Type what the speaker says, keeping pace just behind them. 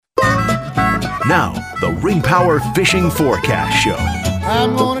Now, the Ring Power Fishing Forecast Show.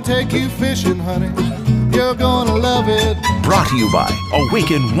 I'm gonna take you fishing, honey. You're gonna love it. Brought to you by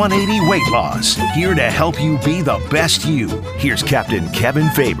Awaken 180 Weight Loss. Here to help you be the best you. Here's Captain Kevin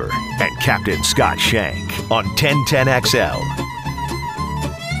Faber and Captain Scott Shank on 1010XL.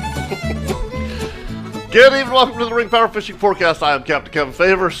 Good evening, welcome to the Ring Power Fishing Forecast. I am Captain Kevin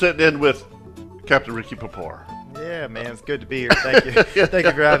Faber, sitting in with Captain Ricky Papar. Yeah, man, it's good to be here. Thank you. Thank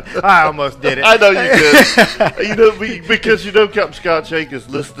you for having me. I almost did it. I know you did. Because Captain Scott Shank is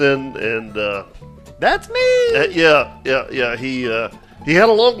listening, and that's me. Yeah. He had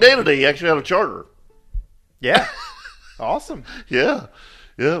a long day today. He actually had a charter. Yeah, awesome. Yeah,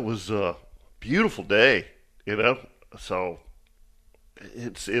 it was a beautiful day. So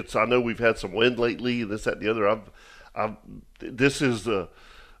it's. I know we've had some wind lately, and this, that, and the other. This is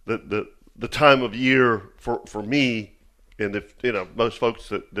the time of year for me, and if most folks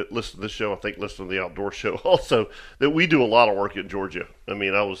that listen to this show, I think listen to the outdoor show also, that we do a lot of work in Georgia. I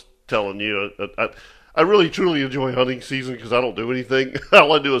mean, I was telling you, I really truly enjoy hunting season because I don't do anything.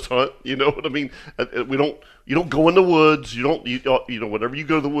 All I do is hunt. You know what I mean? You don't go in the woods. Whenever you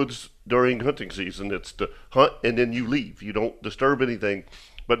go to the woods during hunting season, it's to hunt and then you leave. You don't disturb anything.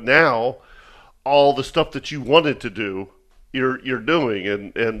 But now, all the stuff that you wanted to do, you're doing,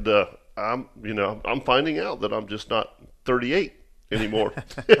 and I'm finding out that I'm just not 38 anymore.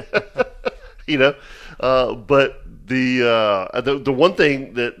 But the one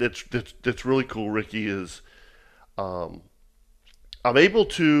thing that's really cool, Ricky, is I'm able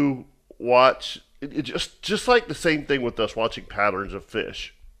to watch it just like the same thing with us watching patterns of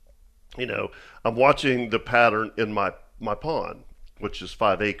fish. I'm watching the pattern in my pond, which is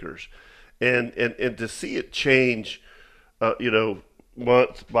 5 acres, and to see it change,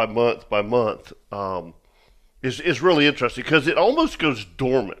 month by month by month, is really interesting because it almost goes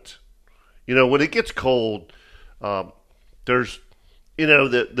dormant. When it gets cold, there's,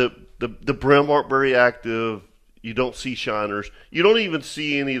 the brim aren't very active. You don't see shiners. You don't even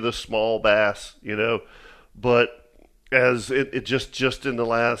see any of the small bass, but as it just in the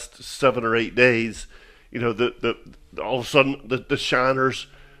last 7 or 8 days, all of a sudden the shiners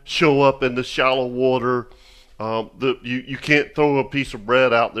show up in the shallow water. You can't throw a piece of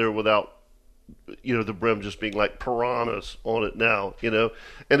bread out there without the brim just being like piranhas on it now,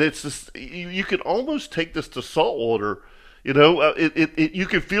 and it's just, you can almost take this to saltwater, you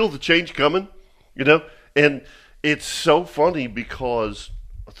can feel the change coming, and it's so funny because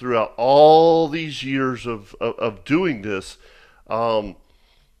throughout all these years of doing this,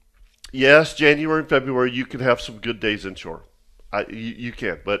 yes, January and February, you can have some good days inshore. You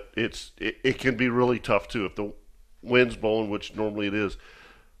can, but it can be really tough too if the wind's blowing, which normally it is.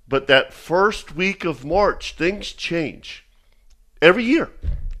 But that first week of March, things change every year.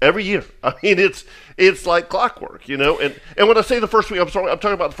 Every year. I mean, it's like clockwork, And when I say the first week, I'm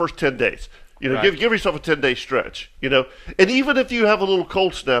talking about the first 10 days. Right. Give yourself a 10-day stretch. And even if you have a little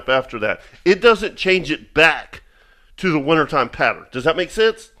cold snap after that, it doesn't change it back to the wintertime pattern. Does that make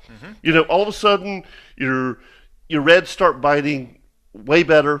sense? Mm-hmm. All of a sudden your reds start biting way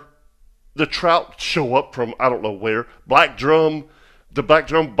better. The trout show up from I don't know where. The black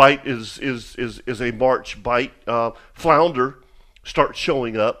drum bite is a March bite. Flounder starts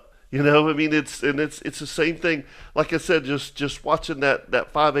showing up. I mean, it's the same thing. Like I said, just watching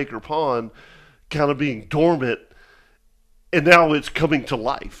that 5 acre pond kind of being dormant, and now it's coming to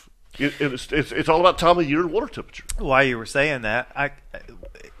life. It's all about time of year and water temperature. While you were saying that,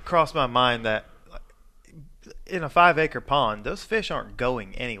 it crossed my mind that in a 5 acre pond, those fish aren't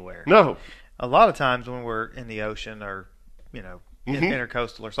going anywhere. No. A lot of times when we're in the ocean or, Mm-hmm.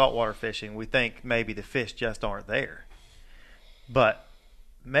 intercoastal or saltwater fishing, we think maybe the fish just aren't there. But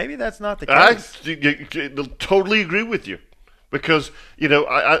maybe that's not the case. I totally agree with you. Because,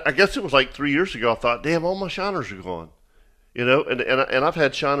 I guess it was like 3 years ago, I thought, damn, all my shiners are gone. And I've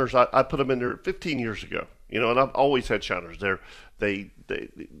had shiners, I put them in there 15 years ago. And I've always had shiners there. They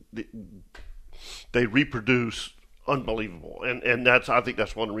reproduce unbelievable. And I think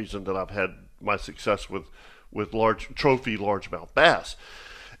that's one reason that I've had my success with largemouth bass.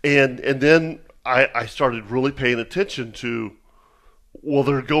 And then I started really paying attention to, well,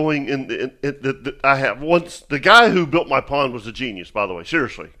 they're going I have once, the guy who built my pond was a genius, by the way,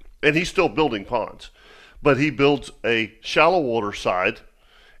 seriously. And he's still building ponds. But he builds a shallow water side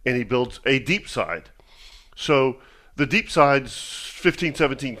and he builds a deep side. So the deep side's 15,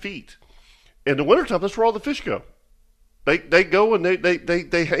 17 feet. In the wintertime, that's where all the fish go. They go and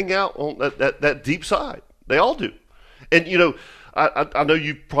they hang out on that deep side. They all do. And, I know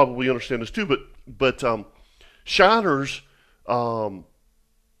you probably understand this too, but shiners,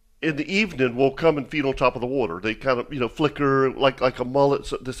 in the evening will come and feed on top of the water. They kind of flicker like a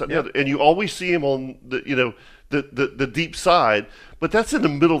mullet, this that, and the other, and you always see them on the deep side, but that's in the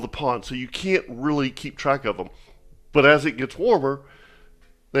middle of the pond, so you can't really keep track of them. But as it gets warmer,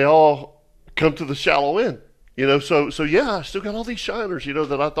 they all come to the shallow end. So yeah, I still got all these shiners,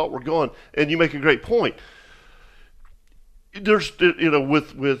 that I thought were gone. And you make a great point. There's,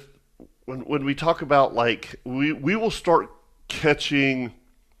 with when we talk about, like, we will start catching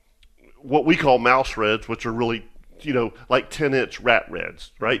what we call mouse reds, which are really, like 10-inch rat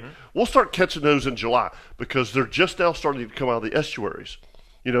reds, right? Mm-hmm. We'll start catching those in July because they're just now starting to come out of the estuaries.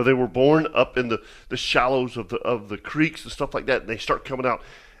 They were born up in the shallows of the creeks and stuff like that, and they start coming out,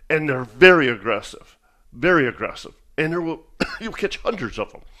 and they're very aggressive, and you'll catch hundreds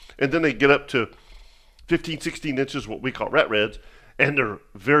of them, and then they get up to 15, 16 inches, what we call rat reds, and they're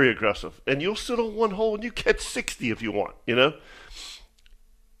very aggressive, and you'll sit on one hole and you catch 60 if you want, and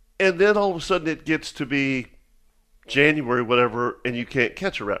then all of a sudden it gets to be January, whatever, and you can't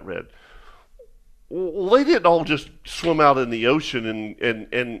catch a rat red. Well, they didn't all just swim out in the ocean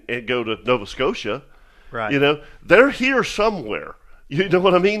and go to Nova Scotia. Right. They're here somewhere. You know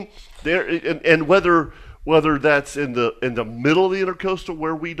what I mean? And whether that's in the middle of the intercoastal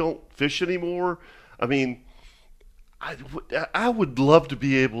where we don't fish anymore. I mean, I would love to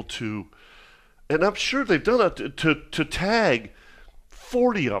be able to, and I'm sure they've done it, to tag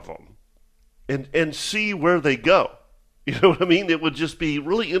 40 of them and see where they go. You know what I mean? It would just be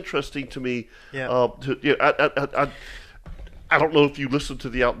really interesting to me. Yeah. I don't know if you listened to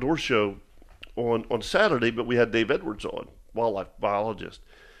the outdoor show on Saturday, but we had Dave Edwards on, wildlife biologist,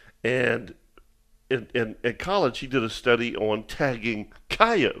 and in college he did a study on tagging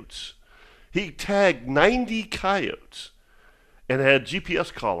coyotes. He tagged 90 coyotes and had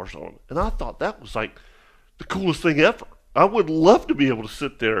GPS collars on, and I thought that was like the coolest thing ever. I would love to be able to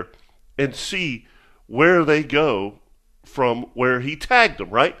sit there and see where they go from where he tagged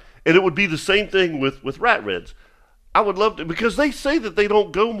them, right? And it would be the same thing with rat reds. I would love to, because they say that they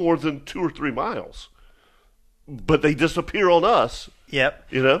don't go more than 2 or 3 miles, but they disappear on us. Yep.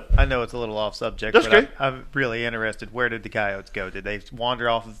 I know it's a little off subject, That's but okay. I'm really interested. Where did the coyotes go? Did they wander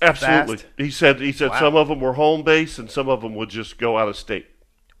off Absolutely. fast? He said Wow. Some of them were home base and some of them would just go out of state.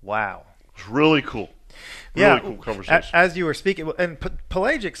 Wow. It's really cool. Yeah. Really cool conversation. As you were speaking, and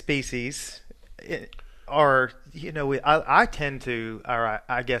pelagic species are, I tend to, or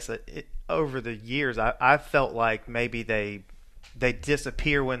I guess over the years, I felt like maybe they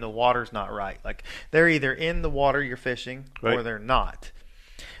disappear when the water's not right. Like they're either in the water you're fishing right. or they're not.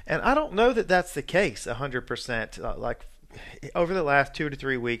 And I don't know that that's the case 100%. Like over the last 2 to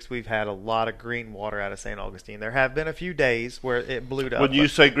 3 weeks, we've had a lot of green water out of St. Augustine. There have been a few days where it blew up. When you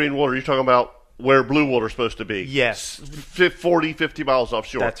say green water, you're talking about where blue water's supposed to be. Yes. 40, 50 miles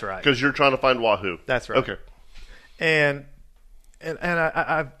offshore. That's right. Because you're trying to find wahoo. That's right. Okay. And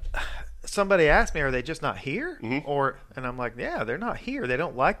I somebody asked me, are they just not here? Mm-hmm. And I'm like, yeah, they're not here. They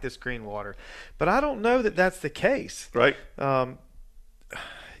don't like this green water. But I don't know that that's the case. Right. The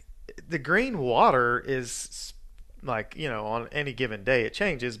green water is like, on any given day it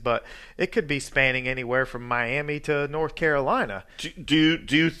changes, but it could be spanning anywhere from Miami to North Carolina. Do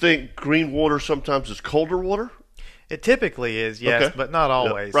you think green water sometimes is colder water? It typically is, yes, Okay. but not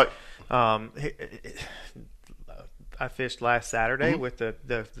always. Yeah, right. I fished last Saturday with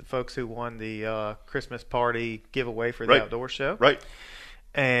the folks who won the Christmas party giveaway for the right. outdoor show. Right.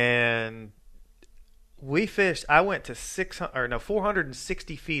 And we fished. I went to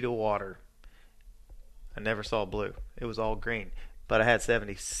 460 feet of water. I never saw blue. It was all green, but I had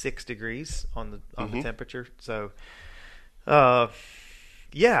 76 degrees on the temperature. So,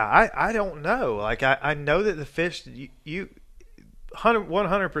 yeah, I don't know. Like I know that the fish you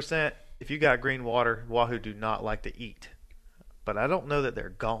 100%. If you got green water, wahoo do not like to eat. But I don't know that they're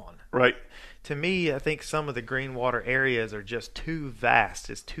gone. Right. To me, I think some of the green water areas are just too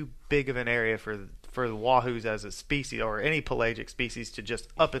vast. It's too big of an area for the wahoos as a species or any pelagic species to just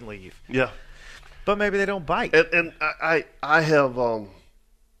up and leave. Yeah. But maybe they don't bite. And I have,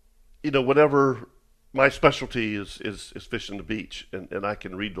 whenever my specialty is fishing the beach, and I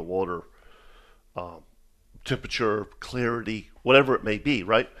can read the water temperature, clarity, whatever it may be,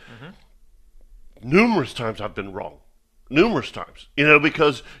 right? Mm-hmm. Numerous times I've been wrong. Numerous times.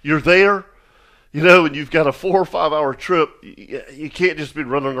 Because you're there, and you've got a 4 or 5 hour trip. You can't just be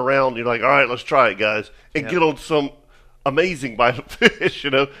running around. You're like, all right, let's try it, guys, and get on some amazing bite of fish,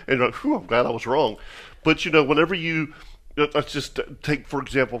 and you're like, whew, I'm glad I was wrong. But, whenever let's just take, for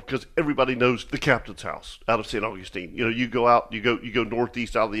example, because everybody knows the Captain's House out of St. Augustine. You go out, you go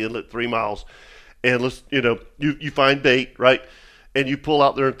northeast out of the inlet 3 miles, and you find bait, right? and you pull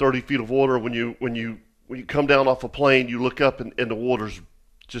out there in 30 feet of water. When you come down off a plane, you look up and the water's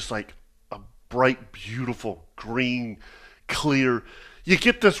just like a bright, beautiful green, clear. You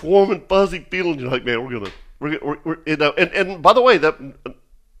get this warm and fuzzy feeling. You're like, man, we're you know. And by the way, that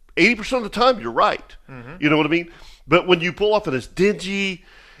 80% of the time you're right. Mm-hmm. You know what I mean? But when you pull off and it's dingy,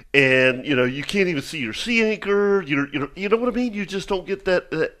 and you can't even see your sea anchor, you know what I mean? You just don't get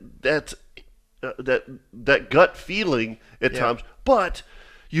that gut feeling at times. But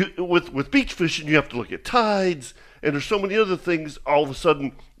with beach fishing, you have to look at tides, and there's so many other things. All of a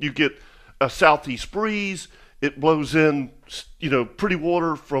sudden, you get a southeast breeze. It blows in, pretty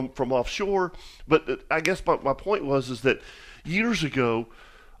water from offshore. But I guess my point is that years ago,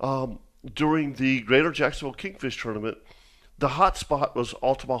 during the Greater Jacksonville Kingfish Tournament, the hot spot was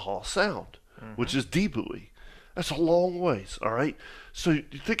Altamaha Sound, which is D-buoy. That's a long ways, all right? So you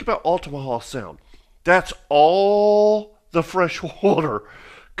think about Altamaha Sound. That's all the fresh water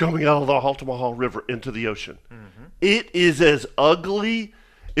coming out of the Altamaha River into the ocean. Mm-hmm. It is as ugly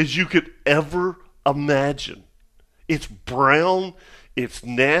as you could ever imagine. It's brown, it's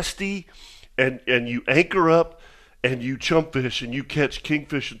nasty, and you anchor up and you chump fish and you catch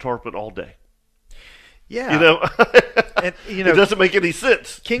kingfish and tarpon all day. Yeah. And, it doesn't make any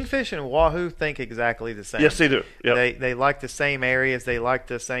sense. Kingfish and wahoo think exactly the same. Yes, they do. Yep. They like the same areas. They like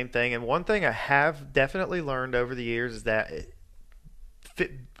the same thing. And one thing I have definitely learned over the years is that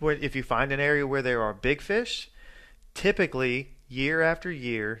if you find an area where there are big fish, typically year after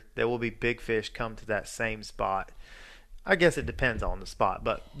year there will be big fish come to that same spot. I guess it depends on the spot,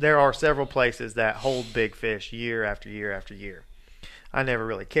 but there are several places that hold big fish year after year after year. I never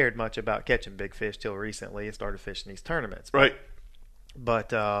really cared much about catching big fish till recently. I started fishing these tournaments. Right.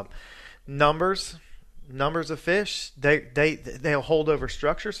 But numbers of fish, they'll hold over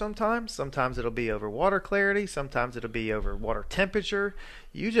structure sometimes. Sometimes it'll be over water clarity. Sometimes it'll be over water temperature.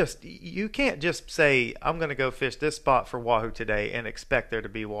 You can't just say, I'm going to go fish this spot for wahoo today and expect there to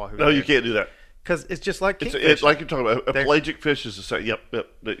be wahoo. No, you can't do that. Because it's just like kingfish. It's like you're talking about. A pelagic fish is the same. Yep.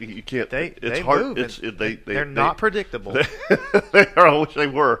 You can't. It's they hard. Move they're not predictable. They are. I wish they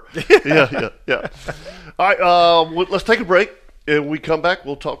were. Yeah. All right. Let's take a break, and when we come back,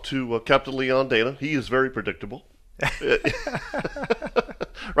 we'll talk to Captain Leon Dana. He is very predictable.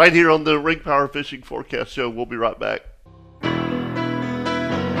 Right here on the Ring Power Fishing Forecast Show. We'll be right back.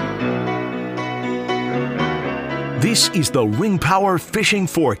 This is the Ring Power Fishing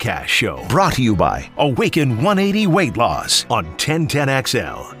Forecast Show, brought to you by Awaken 180 Weight Loss on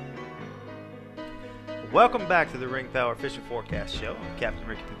 1010XL. Welcome back to the Ring Power Fishing Forecast Show. I'm Captain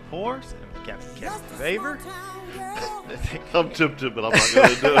Ricky Horse and Captain Kevin Favor. I'm tempted, but I'm not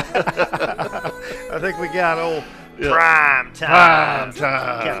going to do it. I think we got old prime time.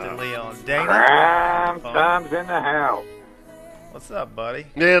 Captain Leon Dana. Prime time's in the house. What's up, buddy?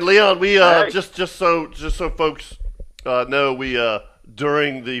 Man, Leon, we Hey. just so folks know, we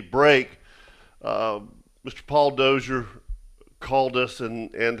during the break, Mr. Paul Dozier called us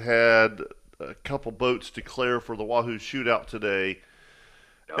and had a couple boats declare for the Wahoo Shootout today,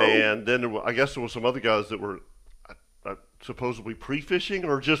 and then I guess there were some other guys that were supposedly pre-fishing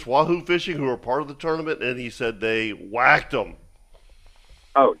or just Wahoo fishing who were part of the tournament, and he said they whacked them.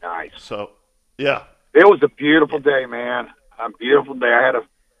 Oh, nice. So, yeah. It was a beautiful day, man. A beautiful day. I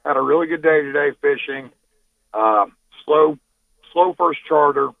had a really good day today fishing. Slow first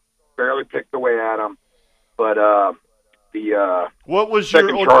charter, barely picked away at them. But what was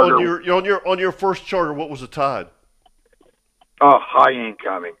second your charter, on your first charter? What was the tide? high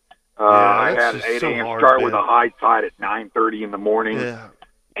incoming. I had an 8 so a.m. hard, start man. with a high tide at 9:30 in the morning, Yeah.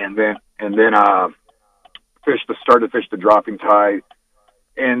 and then started to fish the dropping tide.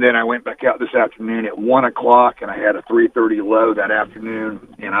 And then I went back out this afternoon at 1 o'clock, and I had a 3:30 low that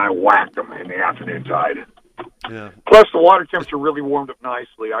afternoon, and I whacked them in the afternoon tide. Yeah. Plus, the water temperature really warmed up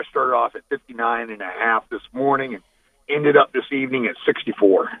nicely. I started off at 59.5 this morning and ended up this evening at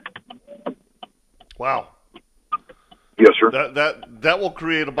 64. Wow. Yes, sir. That will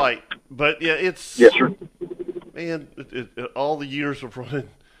create a bite. But yeah, it's Yes, sir. man, all the years of running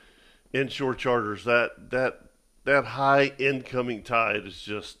inshore charters, that high incoming tide is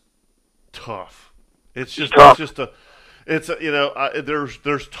just tough. It's just Tough.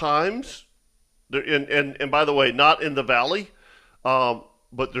 there's times there, and by the way, not in the valley,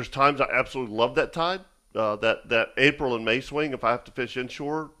 but there's times I absolutely love that tide. That April and May swing, if I have to fish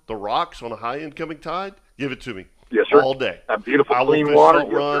inshore, the rocks on a high incoming tide, give it to me. Yes, sir. All day. That beautiful I will clean fish water.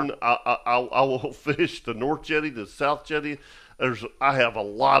 Salt Yes, Run. sir. I will fish the North Jetty, the South Jetty. I have a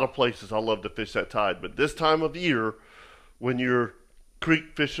lot of places I love to fish that tide, but this time of year, when you're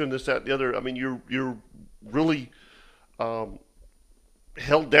creek fishing, this, that, and the other, I mean, you're really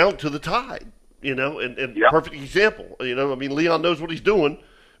held down to the tide, and Yep. perfect example. I mean, Leon knows what he's doing,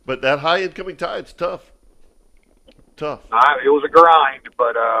 but that high incoming tide's tough. Tough. It was a grind,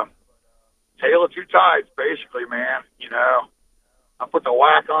 but tail of two tides, basically, man. I put the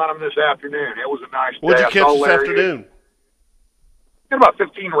whack on them this afternoon. It was a nice day. What'd you I catch saw this Larry. afternoon? Got about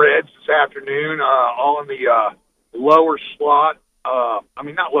 15 reds this afternoon, all in the lower slot.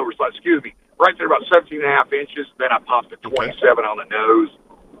 Not lower slot, excuse me. Right there, about 17.5 inches. Then I popped a 27 on the nose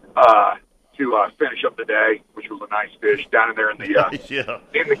to finish up the day, which was a nice fish down in there in the Yeah.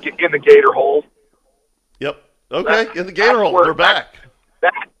 in the gator hole. Yep. Okay. In the gator I hole. swear, They're back.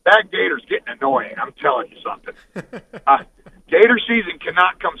 That gator's getting annoying. I'm telling you something. Gator season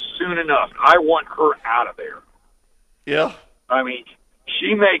cannot come soon enough. I want her out of there. Yeah. I mean,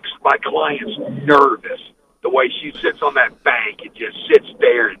 she makes my clients nervous. The way she sits on that bank and just sits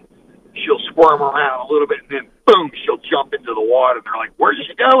there, and she'll squirm around a little bit, and then boom, she'll jump into the water. And they're like, "Where's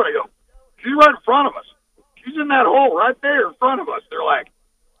she going?" I go, "She's right in front of us. She's in that hole right there in front of us." They're like,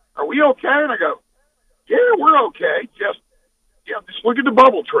 "Are we okay?" And I go, "Yeah, we're okay. Just look at the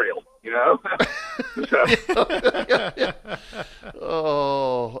bubble trail, So,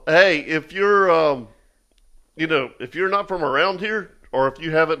 Oh, hey, if you're, if you're not from around here, or if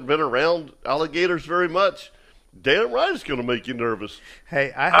you haven't been around alligators very much, damn right it's going to make you nervous.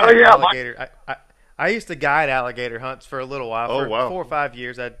 Hey, I had yeah, alligator. I used to guide alligator hunts for a little while. Oh, For wow. 4 or 5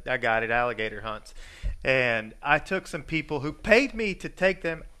 years, I guided alligator hunts. And I took some people who paid me to take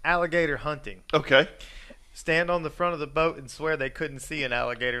them alligator hunting. Okay. Stand on the front of the boat and swear they couldn't see an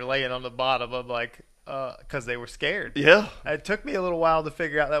alligator laying on the bottom. I'm like, because they were scared. Yeah. It took me a little while to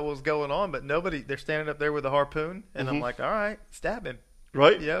figure out that what was going on, but they're standing up there with a harpoon, and I'm like, all right, stab him.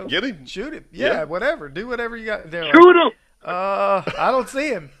 Right? Get him. Shoot him. Yeah. Yeah, whatever. Do whatever you got. They're like, shoot him. I don't see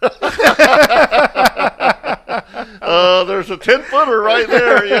him. There's a 10-footer right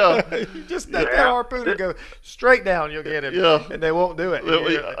there. Yeah. You just take that harpoon and go straight down, you'll get him. Yeah. And they won't do it.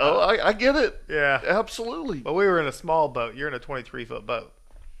 I get it. Yeah. Absolutely. But we were in a small boat. You're in a 23-foot boat.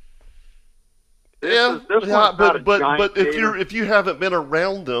 Yeah, This one's not a but giant if you haven't been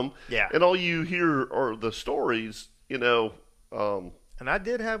around them, Yeah. and all you hear are the stories, And I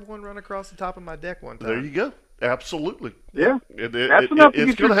did have one run across the top of my deck one time. there you go. Absolutely. Yeah, That's that's enough to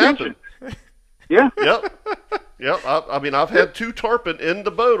it's get your going to happen. attention. Yeah. Yep. I mean, I've had 2 tarpon in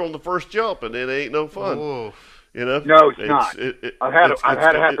the boat on the first jump, and it ain't no fun. Ooh. No, it's not. I've had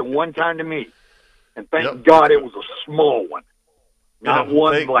it happen one time to me, and thank God it was a small one, not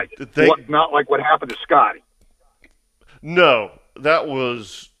one not like what happened to Scotty. No, that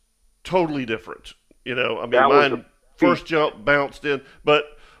was totally different. I mean, That was mine first jump bounced in,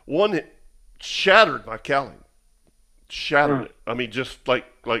 but one shattered my cowling. Shattered it. I mean, just like,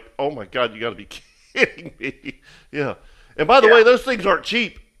 oh my God, you got to be kidding me. Yeah. And by the way, those things aren't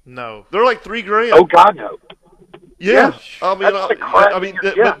cheap. No. They're like $3,000. Oh God, no. Yeah. I mean, That's the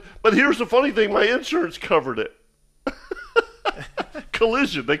crap. Yeah. but here's the funny thing: my insurance covered it.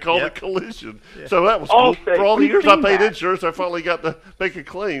 Collision. They called it collision. Yeah. So that was cool. Allstate. For all the We've years I seen paid that. insurance, I finally got to make a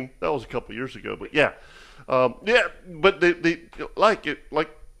claim. That was a couple years ago, but yeah. But they like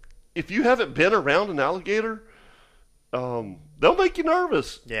if you haven't been around an alligator, they'll make you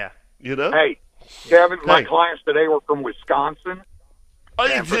nervous. Yeah. Hey, Kevin, my clients today were from Wisconsin.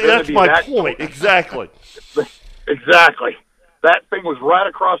 That's my point. Exactly. Exactly. That thing was right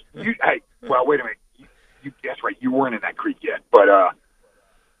across. Hey, well, wait a minute. That's right. You weren't in that creek yet, but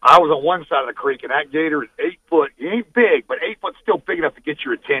I was on one side of the creek, and that gator is 8 foot. He ain't big, but 8 foot's still big enough to get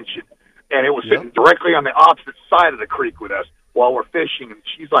your attention. And it was sitting directly on the opposite side of the creek with us while we're fishing. And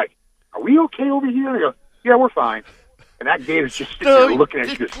she's like, "Are we okay over here?" And I go, "Yeah, we're fine." And that gator's just sitting there looking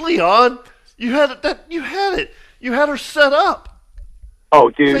at you. Leon, you had it. You had her set up. Oh,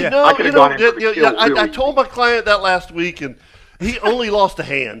 dude, no, I could have gone in for the kill. I told my client that last week, and he only lost a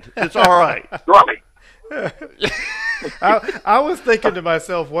hand. It's all right. Right. I was thinking to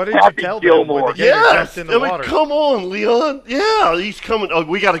myself, what did Happy you tell Gilmore. them when the gator Yes. jumped in the I mean, water? come on, Leon. Yeah, he's coming. Oh,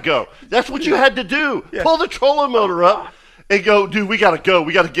 we got to go. That's what you had to do. Yeah. Pull the trolling motor up and go, dude, we got to go.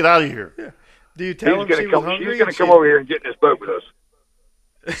 We got to get out of here. Yeah. Do you tell him she was hungry? She's going to come over here and get in this boat with us.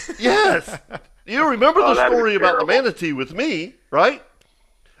 Yes. You remember the that'd be story about the terrible. manatee with me, right?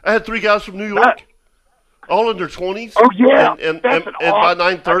 I had 3 guys from New York, all in their 20s. Oh, yeah. And That's by awesome.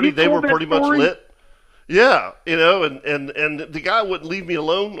 9:30, Have you they were told that pretty much story? lit. Yeah, and the guy wouldn't leave me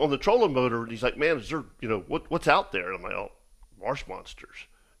alone on the trolling motor, and he's like, "Man, is there, what's out there?" And I'm like, "Oh, marsh monsters."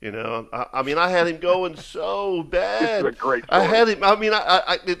 I mean, I had him going so bad. This is a great I story. had him. I mean,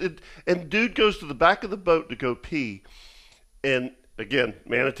 and dude goes to the back of the boat to go pee, and again,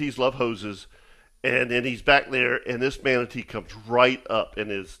 manatees love hoses, And then he's back there, and this manatee comes right up in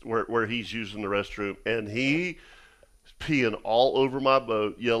his where he's using the restroom, and he peeing all over my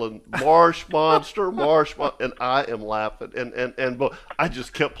boat, yelling "Marsh monster, marsh monster," and I am laughing, and I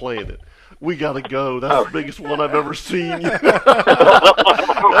just kept playing it. We got to go. That's the biggest one I've ever seen. I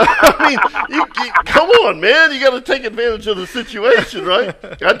mean, come on, man. You got to take advantage of the situation, right?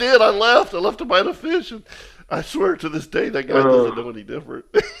 I did. I left a bite of fish, and I swear to this day that guy doesn't know any different.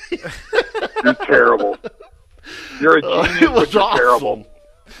 You're terrible. You're a genius, It was but you're awesome. terrible.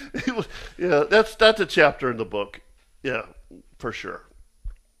 It was, yeah, that's a chapter in the book. Yeah, for sure.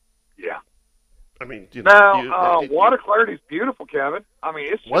 Yeah. I mean, Now, water clarity is beautiful, Kevin. I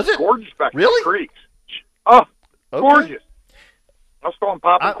mean, it's Was just it? gorgeous back Really? in the creeks. Oh, Okay. gorgeous. I was throwing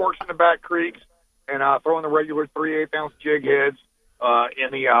popping corks in the back creeks and throwing the regular 3/8-ounce jig heads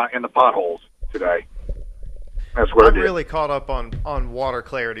in the potholes today. That's what I I'm did. really caught up on water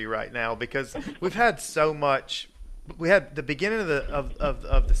clarity right now because we've had so much. We had the beginning of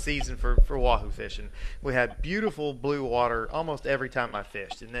the season for wahoo fishing. We had beautiful blue water almost every time I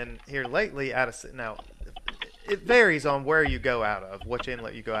fished, and then here lately, now it varies on where you go out of, which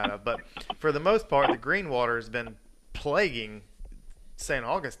inlet you go out of, but for the most part, the green water has been plaguing St.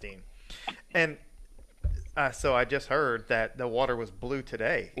 Augustine, and so I just heard that the water was blue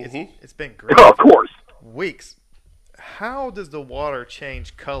today. It's been great. Oh, of course. Weeks. How does the water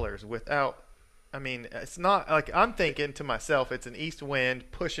change colors without? I mean, it's not like I'm thinking to myself. It's an east wind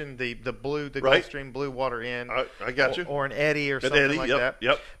pushing the blue, the Right. Gulfstream blue water in. I got you. Or an eddy or An something eddy, like yep, that.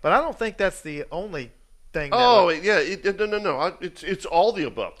 yep. But I don't think that's the only thing. Oh, yeah. No. It's all the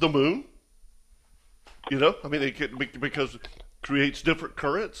above. The moon. You know, I mean, because it creates different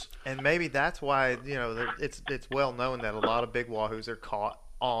currents. And maybe that's why it's well known that a lot of big wahoos are caught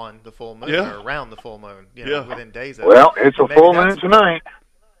on the full moon Yeah. or around the full moon. Yeah. Within days of Well, it. it's a Maybe full that's- moon tonight.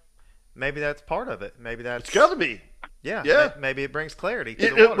 Maybe that's part of it. Maybe that's It's got to be. yeah. Yeah. Maybe it brings clarity to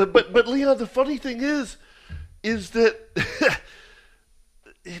the water. But Leon, the funny thing is that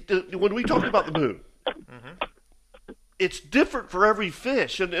when we talk about the moon, it's different for every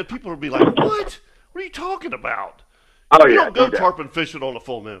fish, and people will be like, "What? What are you talking about?" Oh, You yeah. don't go no doubt. tarpon fishing on a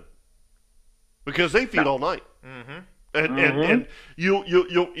full moon because they feed all night, and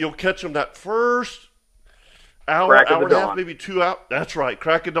you'll catch them that first hour, Crack of hour the and a half, dawn. maybe 2 hours. That's right,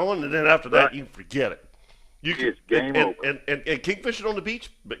 crack of dawn, and then after that, Right. you can forget it. You It's game over. and kingfishing on the beach,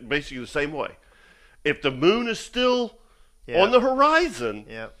 basically the same way. If the moon is still Yeah. on the horizon,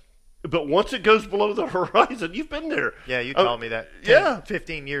 Yeah. but once it goes below the horizon, you've been there. Yeah, you Oh, told me that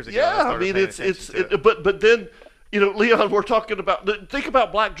 15 years ago. Yeah, I started mean paying it's attention to it. but then Leon, we're talking about think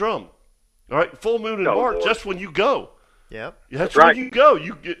about Black Drum. All right, full moon in Oh, March. Lord. That's when you go. Yep. That's right. when you go.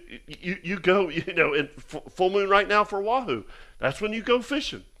 You go. In full moon right now for wahoo. That's when you go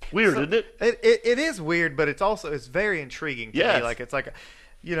fishing. Weird, isn't it? It is weird, but it's very intriguing to Yes. me. Like it's like,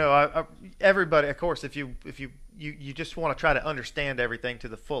 everybody. Of course, if you just want to try to understand everything to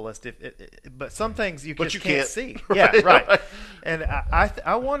the fullest, but some things you But just you can't can't. see. Right. Yeah, right. And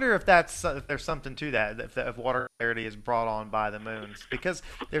I wonder if if there's something to that, if water clarity is brought on by the moons, because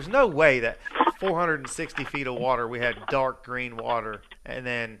there's no way that 460 feet of water we had dark green water and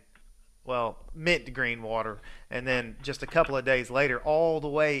then. Well, mint green water, and then just a couple of days later, all the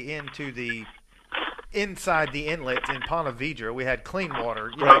way into inside the inlets in Ponte Vedra, we had clean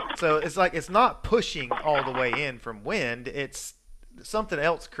water. Right. So it's like it's not pushing all the way in from wind. It's something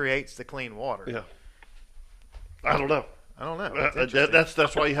else creates the clean water. Yeah. I don't know. I don't know. It's interesting.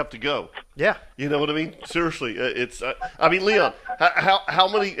 That's why you have to go. Yeah. You know what I mean? Seriously, it's. I mean, Leon, how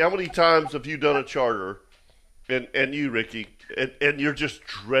many times have you done a charter, and you, Ricky, and you're just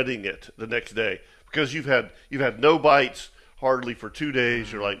dreading it the next day because you've had no bites hardly for 2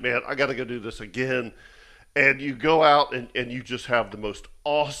 days. You're like, man, I got to go do this again, and you go out and you just have the most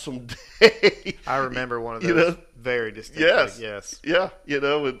awesome day. I remember one of You those know? very distinctly. Yes. Yes. Yeah,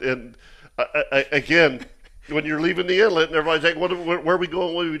 and again, when you're leaving the inlet and everybody's like, where are we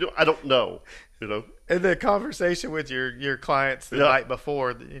going? What are we doing? I don't know. And the conversation with your clients the Yeah. night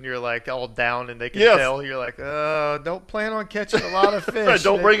before, and you're like all down, and they can Yes. tell you're like, don't plan on catching a lot of fish.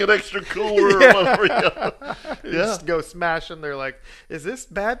 Don't bring an extra cooler Yeah. or whatever. Yeah. Just go smash them. They're like, is this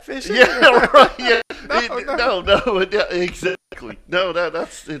bad fishing? Yeah, right. Yeah. No. Yeah, exactly. No,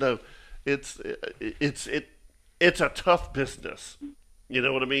 that's it's a tough business. You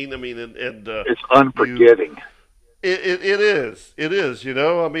know what I mean? And It's unforgiving. it is. It is.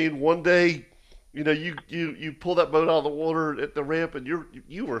 I mean, one day, you pull that boat out of the water at the ramp, and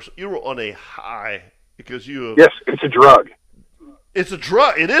you were on a high because you. Yes, it's a drug. It's a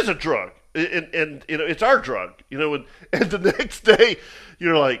drug. It is a drug, and it's our drug. And the next day,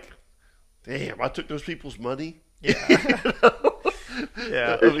 you're like, damn, I took those people's money. Yeah.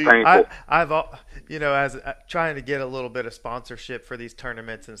 Yeah. It's painful. I've as trying to get a little bit of sponsorship for these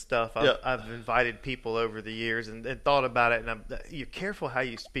tournaments and stuff. I've invited people over the years and thought about it. And you're careful how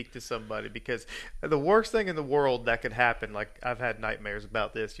you speak to somebody, because the worst thing in the world that could happen, like I've had nightmares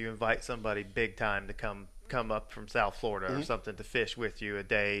about this. You invite somebody big time to come up from South Florida or something to fish with you a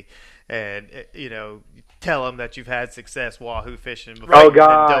day, and tell them that you've had success wahoo fishing before, Oh,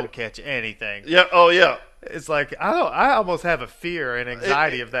 God. and don't catch anything. Yeah. Oh yeah. It's like I almost have a fear and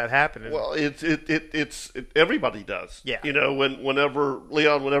anxiety of that happening. Well, it's everybody does. Yeah.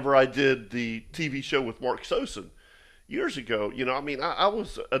 Whenever I did the TV show with Mark Sosin years ago, I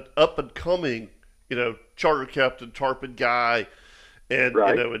was an up and coming, charter captain, tarpon guy, and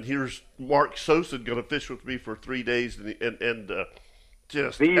Right. and here's Mark Sosin going to fish with me for 3 days, and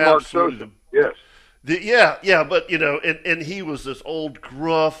just The Mark absolutely. Sosin. Yes. Yeah, but and he was this old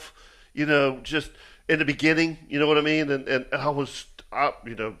gruff, just in the beginning, you know what I mean, and I was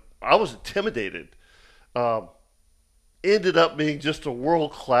intimidated. Ended up being just a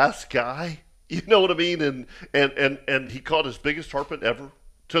world class guy, you know what I mean, and he caught his biggest tarpon ever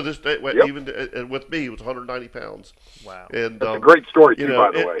to this day. Yep. Even and with me, it was 190 pounds. Wow. And That's a great story, too,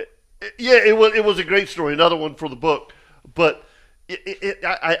 by the way. it was a great story. Another one for the book, but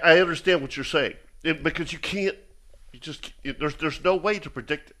I understand what you're saying, because there's no way to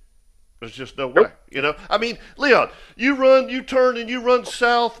predict it. There's just no way, I mean, Leon, you turn and you run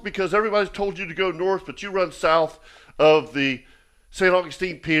south because everybody's told you to go north, but you run south of the St.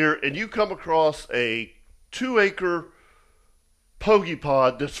 Augustine Pier and you come across a 2-acre pogie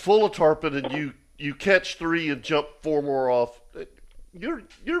pod that's full of tarpon, and you catch 3 and jump 4 more off. You're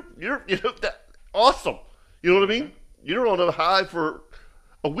that awesome. You know what I mean? You're on a high for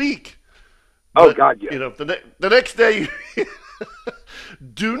a week. Oh, But, God, yeah. The next day,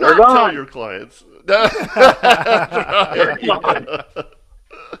 do They're not tell gone. your clients. They're gone.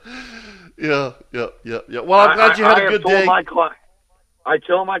 Yeah. Well, I'm glad you had a good day. I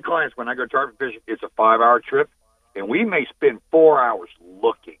tell my clients when I go tarpon fishing, it's a 5-hour trip, and we may spend 4 hours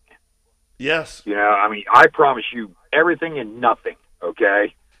looking. Yes. I promise you everything and nothing,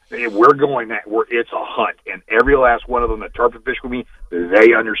 okay? We're going that. It's a hunt, and every last one of them that tarpon fish with me,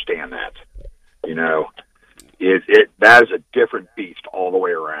 they understand that. That is a different beast all the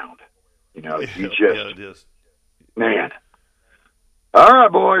way around. Yeah, it is. Man. All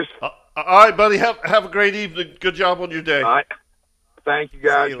right, boys. All right, buddy. Have a great evening. Good job on your day. All right. Thank you,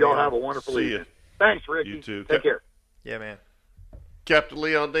 guys. See you, Y'all Leon. have a wonderful See evening. ya. Thanks, Ricky. You too. Take care. Yeah, man. Captain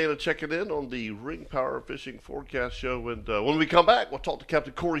Leon Dana checking in on the Ring Power Fishing Forecast Show. And when we come back, we'll talk to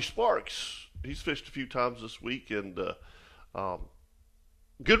Captain Corey Sparks. He's fished a few times this week. And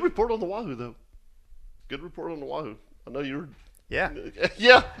good report on the Wahoo, though. Good report on the Wahoo. I know you're... Yeah.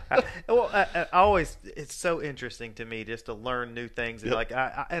 Yeah. I always, it's so interesting to me just to learn new things. Yep.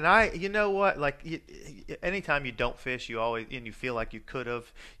 Like you know what? Anytime you don't fish, you feel like you could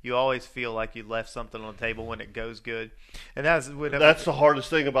have. You always feel like you left something on the table when it goes good, and that's the hardest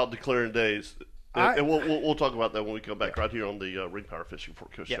thing about declaring days. And we'll talk about that when we come back right here on the Ring Power Fishing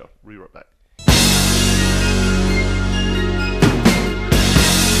Forecast Show. We'll be right back.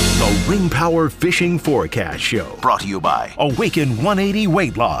 The Ring Power Fishing Forecast Show. Brought to you by Awaken 180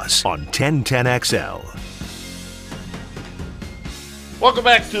 Weight Loss on 1010XL. Welcome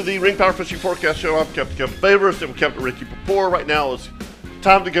back to the Ring Power Fishing Forecast Show. I'm Captain Kevin Favors and Captain Ricky Papore. Right now it's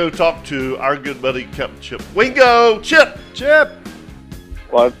time to go talk to our good buddy Captain Chip Wingo. Chip!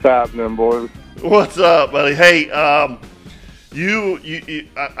 What's happening, boys? What's up, buddy? Hey, I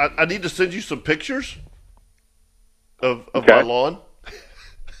need to send you some pictures of my lawn.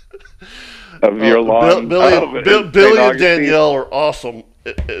 Of your lawn? Billy in and St. Augustine? Danielle are awesome.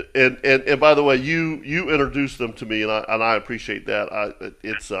 And by the way, you introduced them to me, and I appreciate that.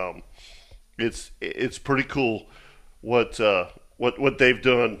 It's pretty cool what they've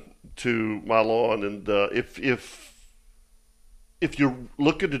done to my lawn, and if you're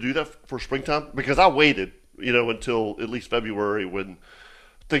looking to do that for springtime, because I waited until at least February when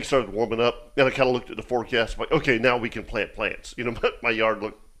things started warming up, and I kind of looked at the forecast, like, okay, now we can plant plants. My yard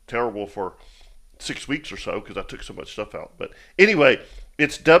looked terrible for 6 weeks or so because I took so much stuff out. But anyway,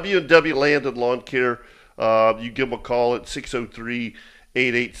 it's W&W Land and Lawn Care. You give them a call at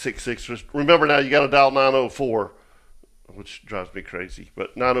 603-8866. Remember now, you got to dial 904, which drives me crazy.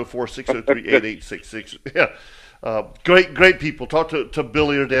 But 904-603-8866. Yeah, great people. Talk to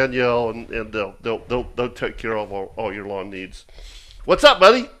Billy or Danielle, and they'll take care of all your lawn needs. What's up,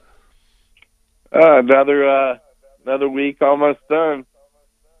 buddy? Another week almost done.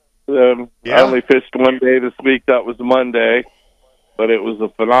 I only fished one day this week. That was Monday. but it was a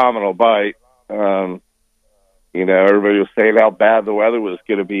phenomenal bite. Everybody was saying how bad the weather was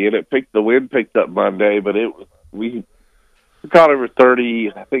going to be, and the wind picked up Monday, but we caught over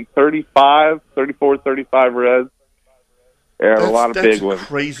 30, I think 34, 35 reds, and a lot of big ones. That's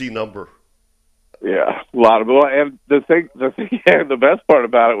a crazy number. Yeah, a lot of them. And the best part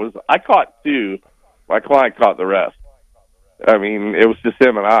about it was I caught 2. My client caught the rest. I mean, it was just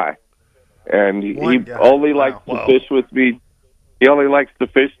him and I. And he only likes to fish with me. He only likes to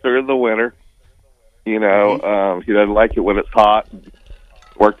fish during the winter. He doesn't like it when it's hot.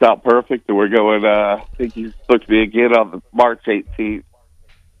 Worked out perfect, and we're going, I think he's supposed to be again on the March 18th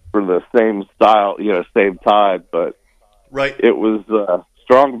for the same style, same tide, but right. It was a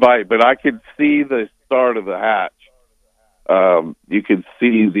strong bite, but I could see the start of the hatch. You could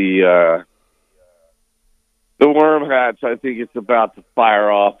see the worm hatch. I think it's about to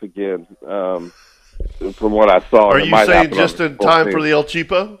fire off again, from what I saw. Are you saying just in time for the El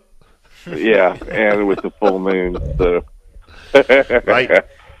Cheapo? Yeah, and with the full moon. So. Right.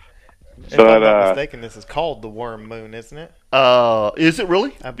 If I'm not mistaken, this is called the worm moon, isn't it? Is it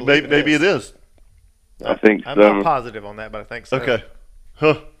really? I believe maybe it is. I think I'm so. not positive on that, but I think so. Okay.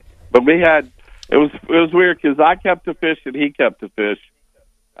 Huh. But it was weird because I kept the fish and he kept the fish.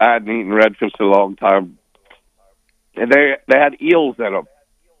 I hadn't eaten redfish in a long time, and they had eels in them,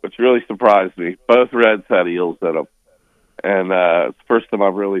 which really surprised me. Both reds had eels in them, and it's the first time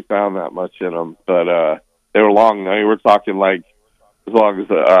I've really found that much in them. But they were long. I mean, we're talking like as long as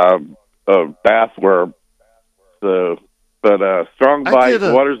a bass worm. So, but strong bite.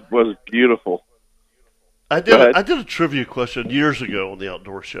 The water was beautiful. I did a trivia question years ago on the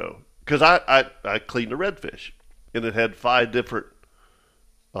Outdoor Show because I cleaned a redfish and it had 5 different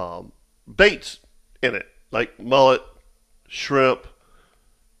baits in it, like mullet, shrimp,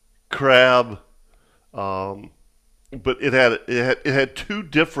 crab, but it had 2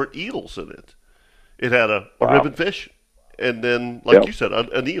 different eels in it. It had a ribbon fish, and then, like you said,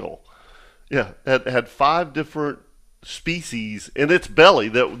 an eel. Yeah, it had 5 different species in its belly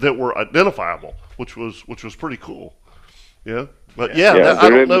that were identifiable, which was pretty cool. Yeah, but I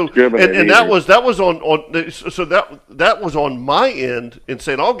don't know. And that was on my end in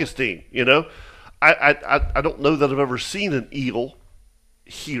St. Augustine. I don't know that I've ever seen an eel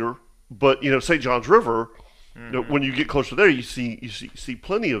here, but St. John's River. Mm-hmm. When you get closer there, you see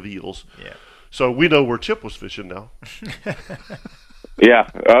plenty of eels. Yeah. So we know where Chip was fishing now. Yeah.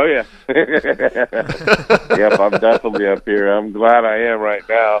 Oh, yeah. Yep, I'm definitely up here. I'm glad I am right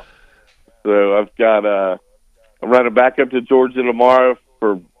now. So I've got I'm running back up to Georgia tomorrow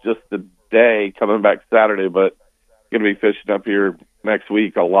for just a day, coming back Saturday, but going to be fishing up here next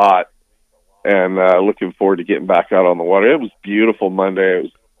week a lot, and looking forward to getting back out on the water. It was beautiful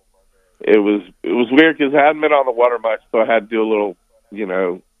Monday. It was weird because I hadn't been on the water much, so I had to do a little,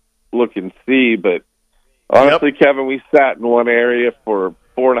 look and see. But honestly, Kevin, we sat in one area for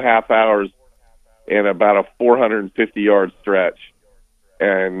 4.5 hours in about a 450-yard stretch,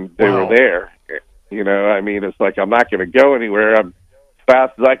 and they were there. I mean, it's like I'm not going to go anywhere. I'm as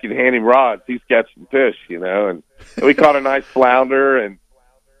fast as I can hand him rods. He's catching fish, and we caught a nice flounder and,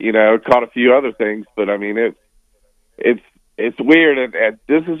 caught a few other things. But, I mean, it's weird, and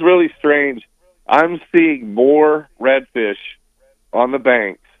this is really strange. I'm seeing more redfish on the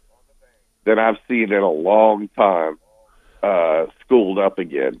banks than I've seen in a long time, schooled up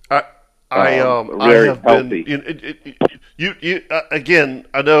again. I have healthy. Been. You again.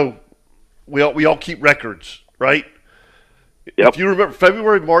 I know we all keep records, right? Yep. If you remember,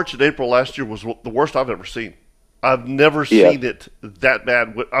 February, March, and April last year was the worst I've ever seen. I've never seen it that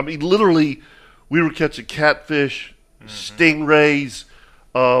bad. I mean, literally, we were catching catfish, stingrays,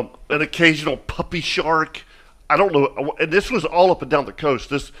 an occasional puppy shark. I don't know, and this was all up and down the coast.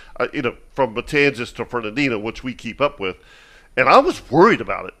 This, from Matanzas to Fernandina, which we keep up with, and I was worried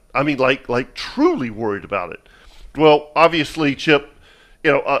about it. I mean, like truly worried about it. Well, obviously, Chip,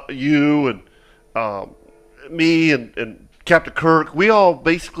 you and me and Captain Kirk, we all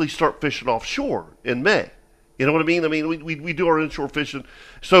basically start fishing offshore in May. You know what I mean? I mean, we do our inshore fishing,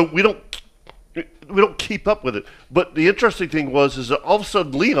 so we don't keep up with it. But the interesting thing is that all of a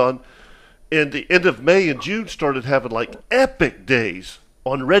sudden Leon, in the end of May and June, started having like epic days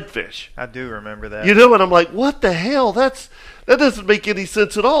on redfish. I do remember that. And I'm like, what the hell? That doesn't make any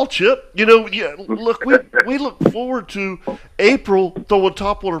sense at all, Chip. Look, we look forward to April throwing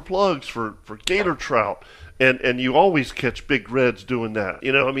topwater plugs for gator trout, and you always catch big reds doing that.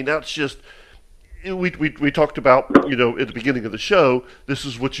 I mean, that's just we talked about, at the beginning of the show, this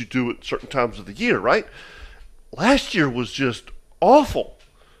is what you do at certain times of the year, right? Last year was just awful.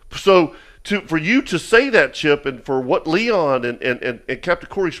 So for you to say that, Chip, and for what Leon and Captain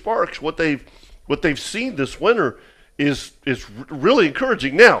Corey Sparks, what they've seen this winter is really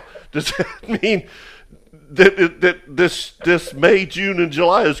encouraging. Now, does that mean that this May, June, and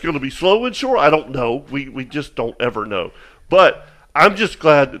July is going to be slow inshore? I don't know. We just don't ever know. But I'm just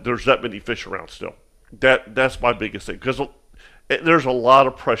glad that there's that many fish around still. That's my biggest thing, because there's a lot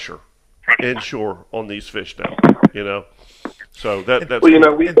of pressure inshore on these fish now. So that's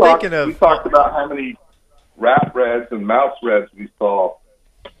well, we talked about how many rat reds and mouse reds we saw,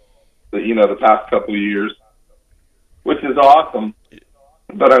 the past couple of years, which is awesome.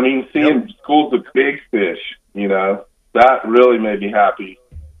 But I mean, seeing schools of big fish, that really made me happy.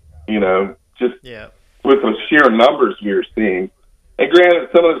 Just with the sheer numbers we were seeing. And granted,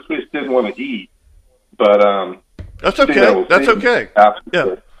 some of those fish didn't want to eat, but that's okay. That's okay.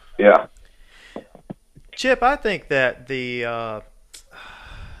 Absolutely. Yeah. Chip, I think that the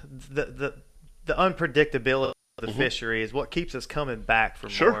unpredictability of the fishery is what keeps us coming back for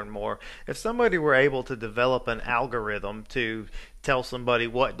more and more. If somebody were able to develop an algorithm to tell somebody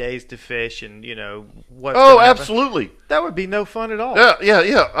what days to fish and what. Oh, absolutely. That would be no fun at all.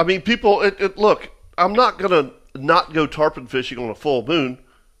 Yeah. I mean, people. Look, I'm not gonna not go tarpon fishing on a full moon.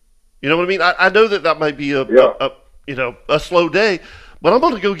 You know what I mean? I know that might be a slow day, but I'm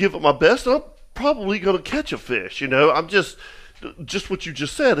going to go give it my best, and I'm probably going to catch a fish. I'm just what you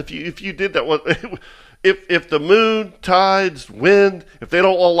just said. If you did that one, if the moon, tides, wind, if they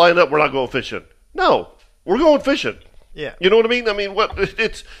don't all line up, we're not going fishing. No, we're going fishing. Yeah. You know what I mean? I mean,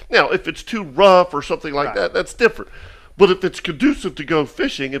 if it's too rough or something like that, that's different. But if it's conducive to go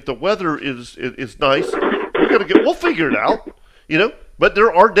fishing, if the weather is nice, we'll figure it out. But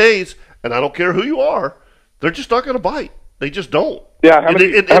there are days, and I don't care who you are, they're just not going to bite. They just don't. Yeah, how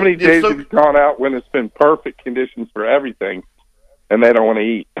many days have you gone out when it's been perfect conditions for everything, and they don't want to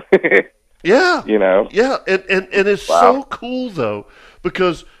eat? Yeah. Yeah, and it's so cool, though,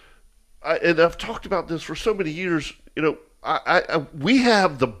 because, I've talked about this for so many years, we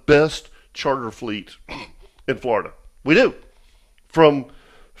have the best charter fleet in Florida. We do. From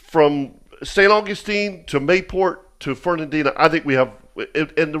St. Augustine to Mayport to Fernandina, I think we have,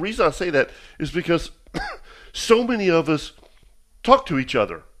 and the reason I say that is because so many of us talk to each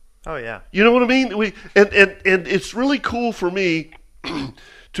other. Oh yeah. You know what I mean? And it's really cool for me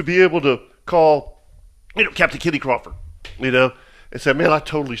to be able to call, Captain Kenny Crawford, and say, man, I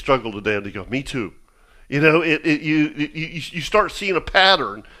totally struggled today, and they go, me too. You start seeing a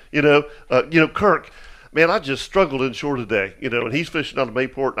pattern. Kirk, man, I just struggled inshore today. And he's fishing out of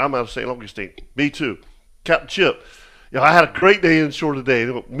Mayport, and I'm out of St. Augustine. Me too. Captain Chip, I had a great day inshore today.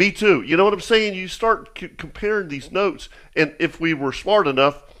 Me too. You know what I'm saying? You start comparing these notes, and if we were smart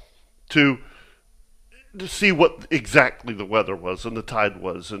enough to see what exactly the weather was, and the tide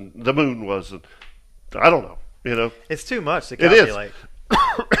was, and the moon was, and I don't know. It's too much to calculate.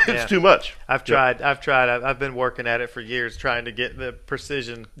 It's too much. I've tried. I've been working at it for years, trying to get the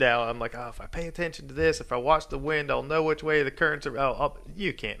precision down. I'm like, if I pay attention to this, if I watch the wind, I'll know which way the currents are.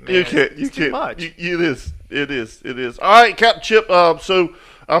 You can't, man. You can't. It's too much. It is. All right, Captain Chip. So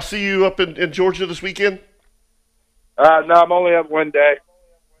I'll see you up in Georgia this weekend. No, I'm only up one day.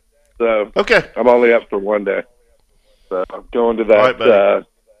 So okay, I'm only up for one day. So I'm going to that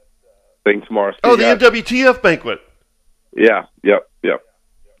thing tomorrow. The NWTF banquet. Yeah. Yep.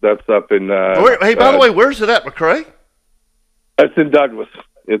 That's up in. By the way, where's it at, McCrae? It's in Douglas.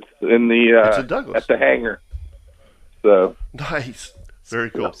 It's in it's in Douglas. At the hangar. So nice, very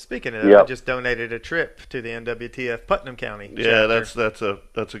cool. Speaking of that, I just donated a trip to the NWTF Putnam County. Yeah, chapter.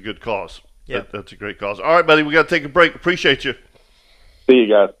 that's a good cause. Yeah, that's a great cause. All right, buddy, we got to take a break. Appreciate you. See you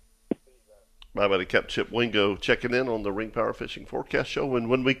guys. My buddy Captain Chip Wingo checking in on the Ring Power Fishing Forecast Show. And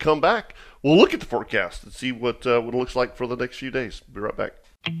when we come back, we'll look at the forecast and see what it looks like for the next few days. Be right back.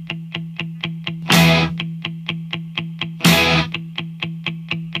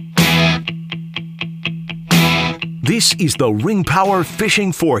 This is the Ring Power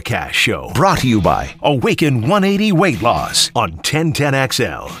Fishing Forecast Show, brought to you by Awaken 180 Weight Loss on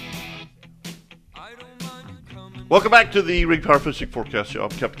 1010XL. Welcome back to the Ring Power Fishing Forecast Show. I'm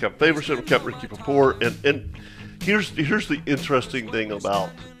Captain Kevin Faverson. I'm Captain Ricky Papour. And here's the interesting thing about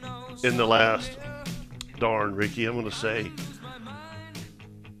in the last, Ricky, I'm going to say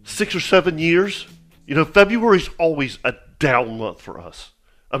 6 or 7 years, February's always a down month for us.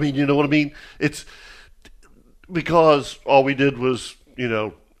 I mean, you know what I mean? It's because all we did was,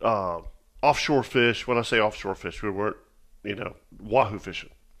 offshore fish. When I say offshore fish, we weren't, wahoo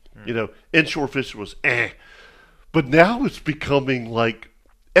fishing. Inshore fishing was But now it's becoming like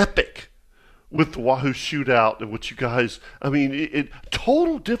epic with the Wahoo Shootout and what you guys. I mean, it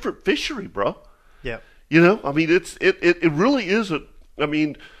total different fishery, bro. Yeah. You know, I mean, it really is a. I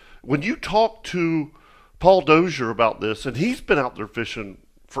mean, when you talk to Paul Dozier about this, and he's been out there fishing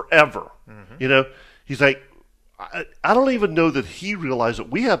forever. You know, he's like, I don't even know that he realized that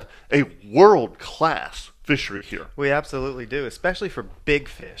we have a world-class fishery here. We absolutely do, especially for big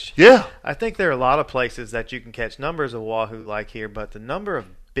fish. Yeah. I think there are a lot of places that you can catch numbers of wahoo like here, but the number of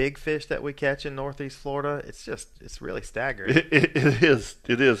big fish that we catch in Northeast Florida, it's really staggering. It is.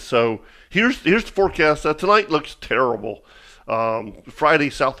 It is. So here's the forecast. Tonight looks terrible. Friday,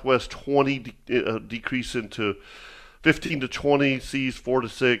 southwest 20 decrease into 15 to 20, seas 4 to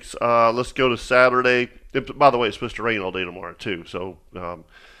 6. Let's go to Saturday. By the way, it's supposed to rain all day tomorrow too. So,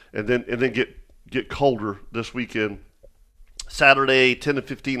 and then get colder this weekend. Saturday 10 to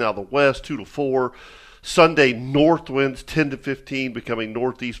 15 out of the west, 2 to 4. Sunday north winds 10 to 15, becoming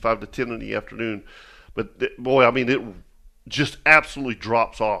northeast 5 to 10 in the afternoon. But boy, I mean, it just absolutely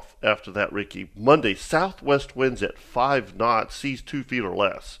drops off after that, Ricky. Monday southwest winds at 5 knots, seas 2 feet or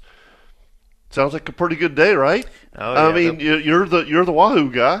less. Sounds like a pretty good day, right? Oh, yeah. I mean, you're the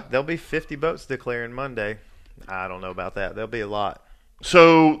Wahoo guy. There'll be 50 boats declaring Monday. I don't know about that. There'll be a lot.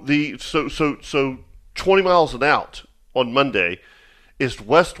 So 20 miles an out on Monday is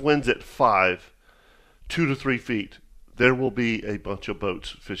west winds at 5, 2 to 3 feet. There will be a bunch of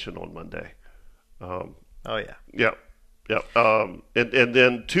boats fishing on Monday. Oh yeah. Yeah. And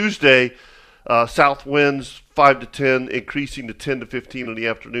then Tuesday, south winds 5 to 10, increasing to 10 to 15 in the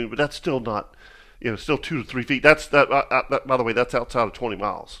afternoon. But that's still not, still 2 to 3 feet. That's that. By the way, that's outside of 20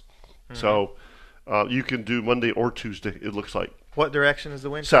 miles. Mm-hmm. So you can do Monday or Tuesday. It looks like. What direction is the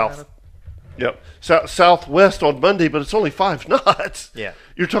wind? South. Yep. Southwest on Monday, but it's only 5 knots. Yeah.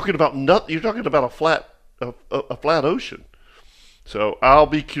 You're talking about You're talking about a flat ocean. So I'll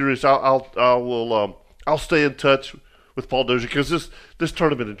be curious. I'll stay in touch with Paul Dozier because this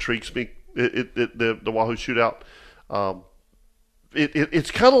tournament intrigues me. The Wahoo Shootout.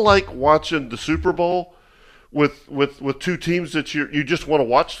 It's kind of like watching the Super Bowl with two teams that you just want to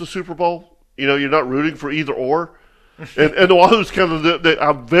watch the Super Bowl. You're not rooting for either or. and the Wahoo's kind of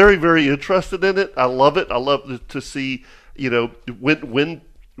I'm very, very interested in it. I love it. I love to see when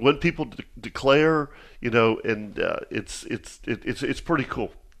people declare. And it's pretty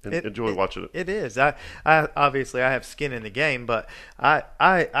cool. Enjoy watching it. It is. I obviously I have skin in the game, but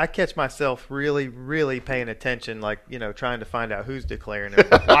I catch myself really, really paying attention, like trying to find out who's declaring it,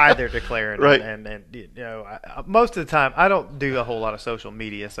 why they're declaring right. it, and most of the time I don't do a whole lot of social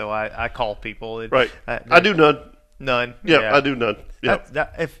media, so I call people. Right. I do none. None. Yeah, I do none. Yeah.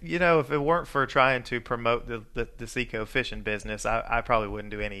 If it weren't for trying to promote the Seco fishing business, I probably wouldn't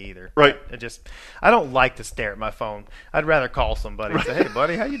do any either. Right. I don't like to stare at my phone. I'd rather call somebody and say, "Hey,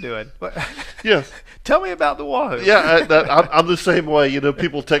 buddy, how you doing?" Yes. Tell me about the Wahoo. Yeah, I'm the same way.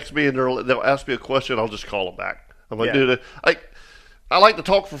 People text me and they'll ask me a question. I'll just call them back. I'm like, dude, I like to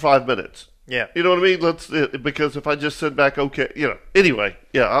talk for 5 minutes. Yeah. You know what I mean? Because if I just send back, okay, Anyway,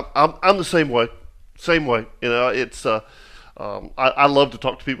 yeah, I'm the same way. Same way, it's. I love to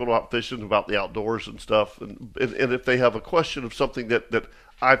talk to people about fishing, about the outdoors and stuff, and if they have a question of something that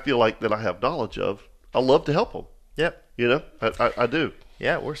I feel like that I have knowledge of, I love to help them. Yep. I do.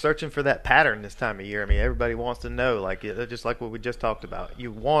 Yeah, we're searching for that pattern this time of year. I mean, everybody wants to know, just like what we just talked about.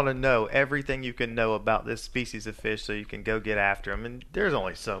 You want to know everything you can know about this species of fish, so you can go get after them. And there's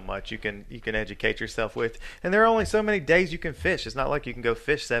only so much you can educate yourself with, and there are only so many days you can fish. It's not like you can go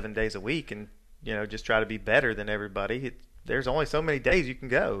fish 7 days a week and just try to be better than everybody. There's only so many days you can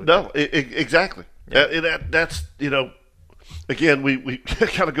go. No, exactly. Yeah. That's again, we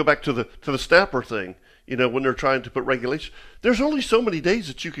kind of go back to the snapper thing. When they're trying to put regulation, there's only so many days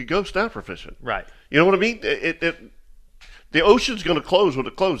that you could go snapper fishing. Right. You know what I mean? The ocean's going to close when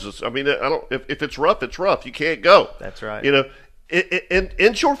it closes. I mean, if it's rough, it's rough. You can't go. That's right.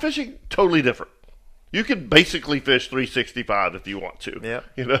 Inshore fishing, totally different. You can basically fish 365 if you want to.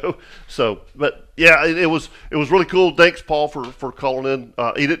 Yeah. So, but yeah, it was really cool. Thanks, Paul, for calling in.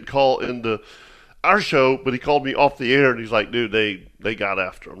 He didn't call into our show, but he called me off the air and he's like, dude, they got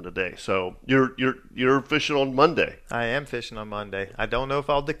after him today. So you're fishing on Monday. I am fishing on Monday. I don't know if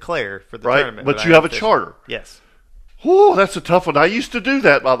I'll declare for the right, tournament, but you have a charter. Yes. Whew, that's a tough one. I used to do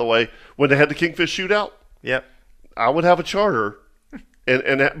that, by the way, when they had the Kingfish Shootout. Yep. I would have a charter.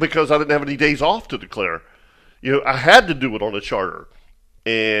 And that, because I didn't have any days off to declare, I had to do it on a charter,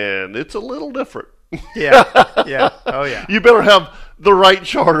 and it's a little different. Yeah, oh yeah. You better have the right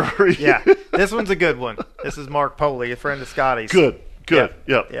charter. Yeah, this one's a good one. This is Mark Poley, a friend of Scotty's. Good. Yep.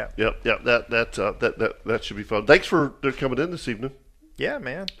 Yeah. That should be fun. Thanks for coming in this evening. Yeah,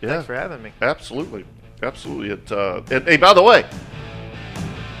 man. Yeah. Thanks for having me. Absolutely. And hey, by the way,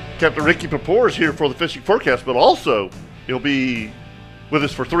 Captain Ricky Papour is here for the fishing forecast, but also he'll be with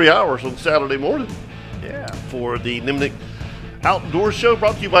us for 3 hours on Saturday morning Yeah. for the Nimnik Outdoor Show,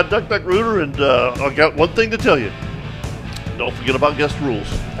 brought to you by Duck Duck Rooter. And I got one thing to tell you: don't forget about guest rules.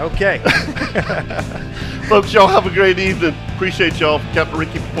 Okay. Folks, y'all have a great evening. Appreciate y'all. Captain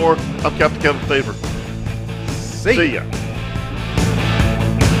Ricky Papour, I'm Captain Kevin Favor. See ya. See ya.